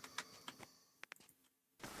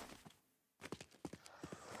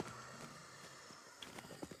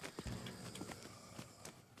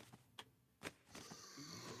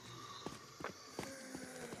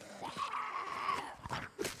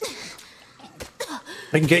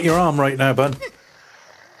 I can get your arm right now, bud.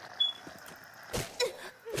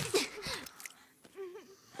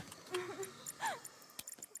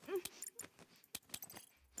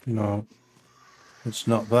 No, it's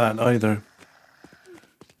not that either.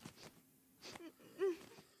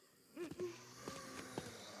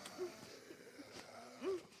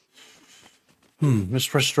 It's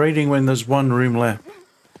frustrating when there's one room left.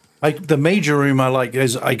 The major room I like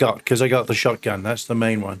is because I got the shotgun. That's the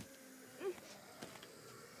main one.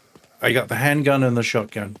 I got the handgun and the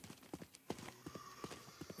shotgun.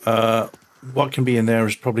 What can be in there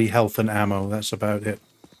is probably health and ammo. That's about it.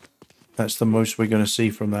 That's the most we're going to see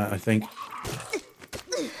from that, I think.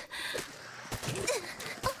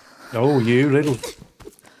 Oh, you little...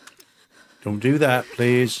 Don't do that,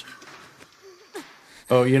 please.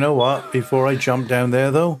 Oh, you know what? Before I jump down there,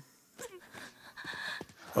 though...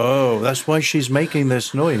 Oh, that's why she's making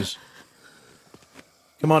this noise.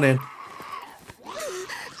 Come on in.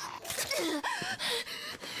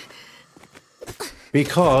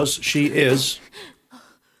 Because she is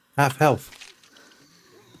half health.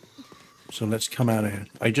 So let's come out of here.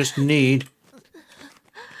 I just need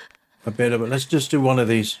a bit of it. Let's just do one of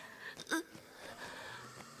these.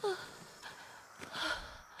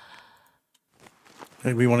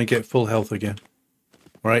 Okay, we want to get full health again.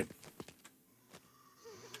 Right?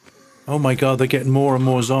 Oh my god, they're getting more and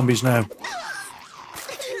more zombies now.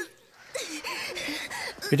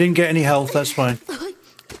 You didn't get any health, that's fine.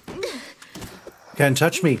 Can't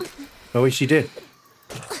touch me. Oh, wait, she did.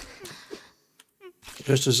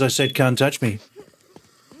 Just as I said, can't touch me.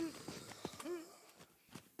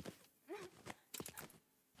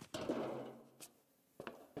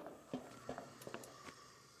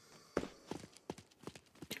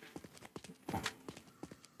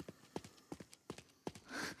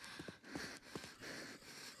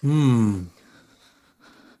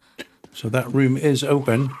 So that room is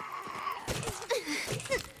open.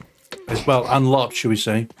 As well, unlocked, should we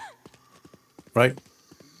say. Right?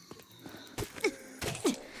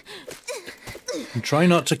 And try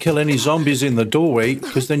not to kill any zombies in the doorway,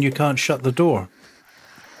 because then you can't shut the door.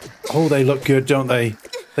 Oh, they look good, don't they?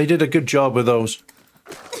 They did a good job with those.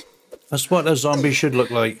 That's what a zombie should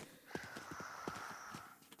look like.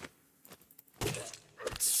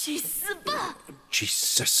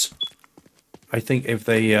 Jesus. I think if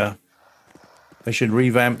they should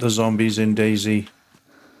revamp the zombies in DayZ.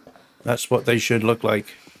 That's what they should look like,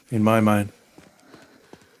 in my mind.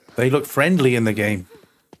 They look friendly in the game.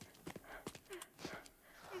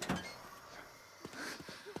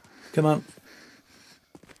 Come on.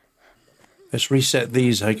 Let's reset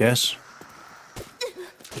these, I guess.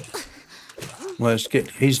 Let's get...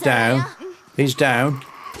 He's down. He's down.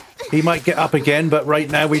 He might get up again, but right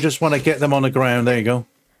now we just want to get them on the ground. There you go.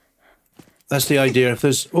 That's the idea. If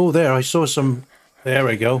there's... Oh, there, I saw some... There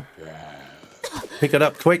we go. Pick it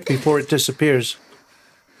up quick before it disappears.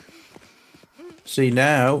 See,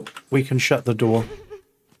 now we can shut the door.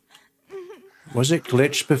 Was it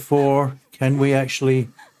glitched before? Can we actually...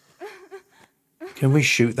 Can we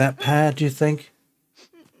shoot that pad, do you think?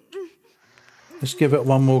 Let's give it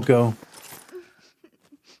one more go.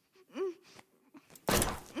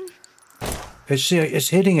 It's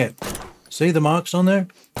hitting it. See the marks on there?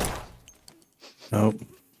 No.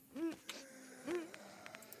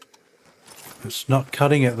 It's not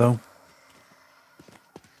cutting it, though.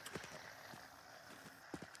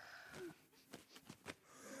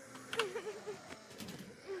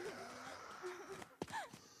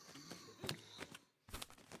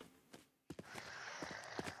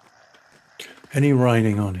 Any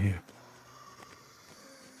writing on here?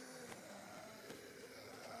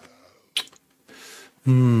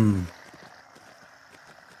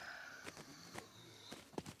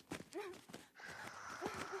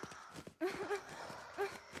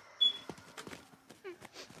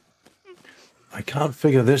 I can't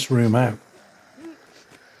figure this room out.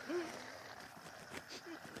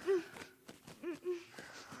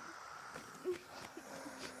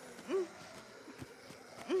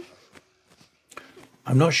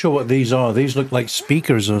 I'm not sure what these are. These look like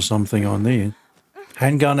speakers or something on these.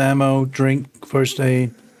 Handgun ammo, drink, first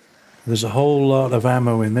aid. There's a whole lot of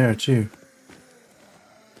ammo in there too.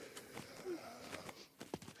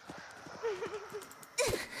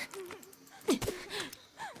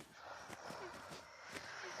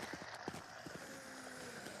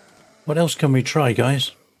 What else can we try,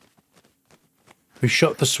 guys? We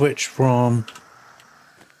shot the switch from...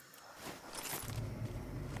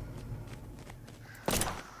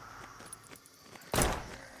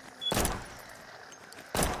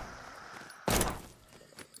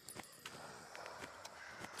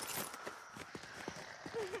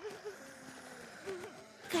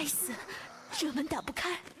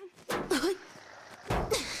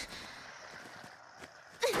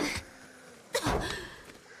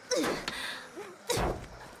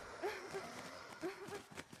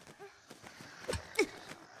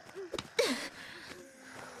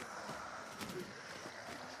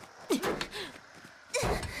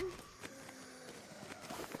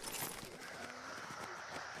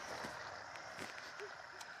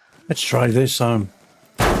 Let's try this on.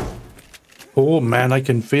 Oh man, I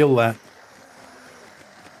can feel that.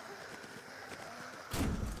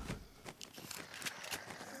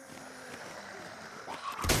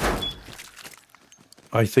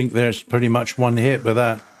 I think there's pretty much one hit with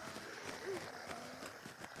that.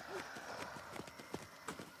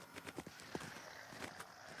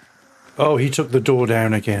 Oh, he took the door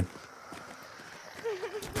down again.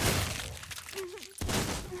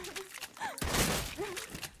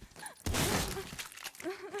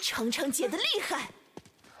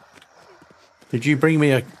 Did you bring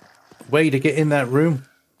me a way to get in that room?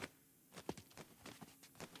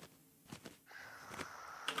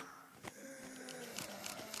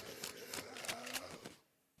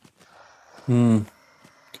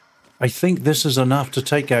 I think this is enough to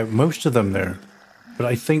take out most of them there. But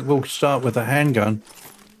I think we'll start with a handgun.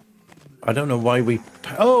 I don't know why we...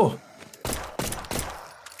 Oh!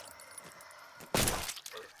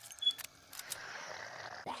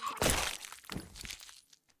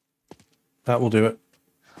 That will do it.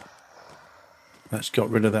 Let's get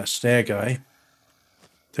rid of that stair guy.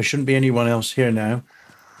 There shouldn't be anyone else here now.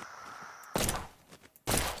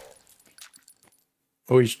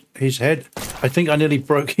 Oh, his head. I think I nearly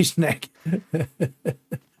broke his neck.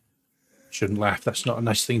 Shouldn't laugh. That's not a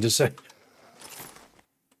nice thing to say.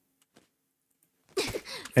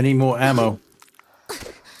 Any more ammo?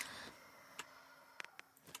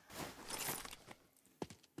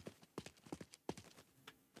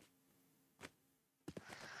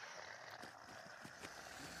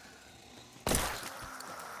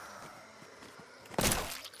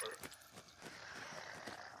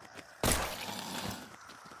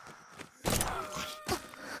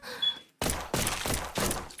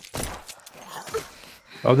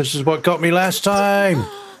 Oh, this is what got me last time.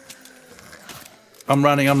 I'm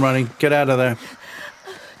running. Get out of there.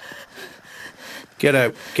 Get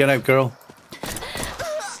out, girl.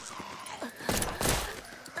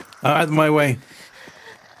 Out of my way.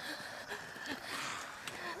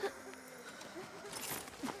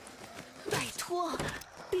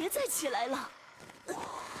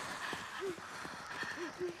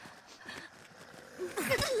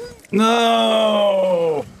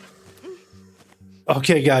 No!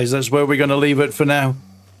 Okay, guys, that's where we're going to leave it for now.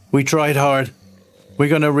 We tried hard. We're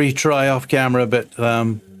going to retry off camera, but,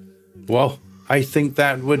 well, I think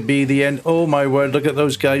that would be the end. Oh, my word, look at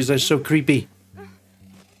those guys. They're so creepy.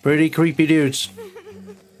 Pretty creepy dudes.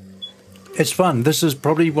 It's fun. This is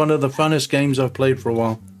probably one of the funnest games I've played for a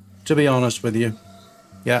while, to be honest with you.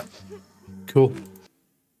 Yeah, cool.